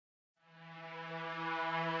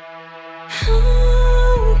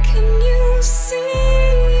How can you see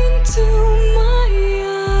into my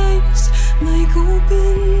eyes like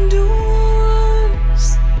open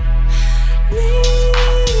doors?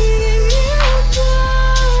 Leading you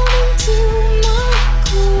down into my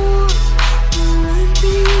core, where I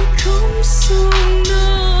become so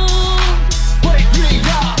numb. Wake me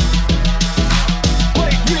up.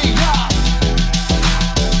 Wake me up.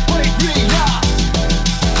 Wake me up.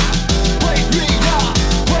 Wake me up.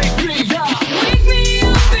 Wake me up. Wake me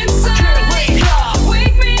up inside. Wake up.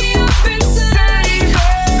 Wake me up inside.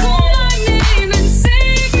 Call my name and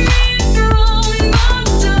save me from the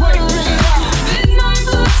dark. Wake me up. Bid my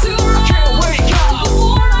blood to Can't run wake up.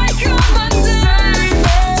 before I come undone.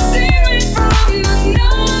 Save me from the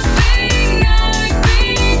nothing I've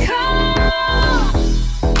become.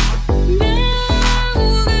 Now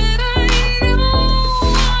that I know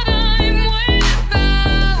what I'm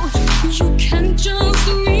without, you can't just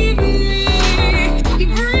leave me. Breathe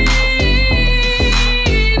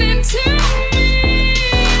into me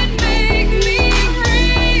and make me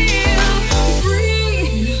real.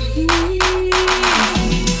 Bring me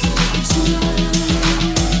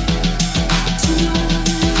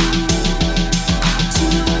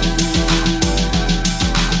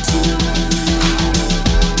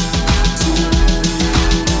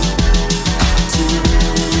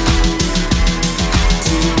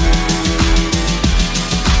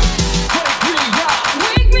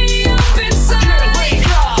Wake me up inside. Wake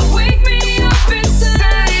up. Wake me up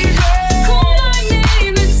inside. Call my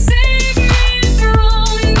name and save me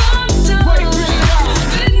from the Wake me dark.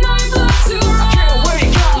 up. Bid my blood to run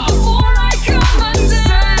wake up. before I come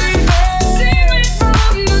undone. Save me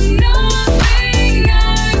from the nothing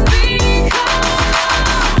I've become.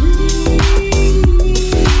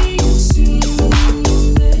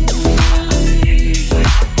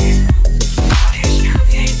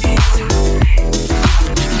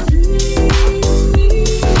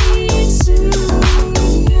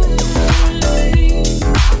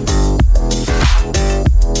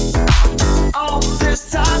 All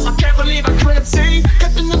this time, I can't believe I couldn't see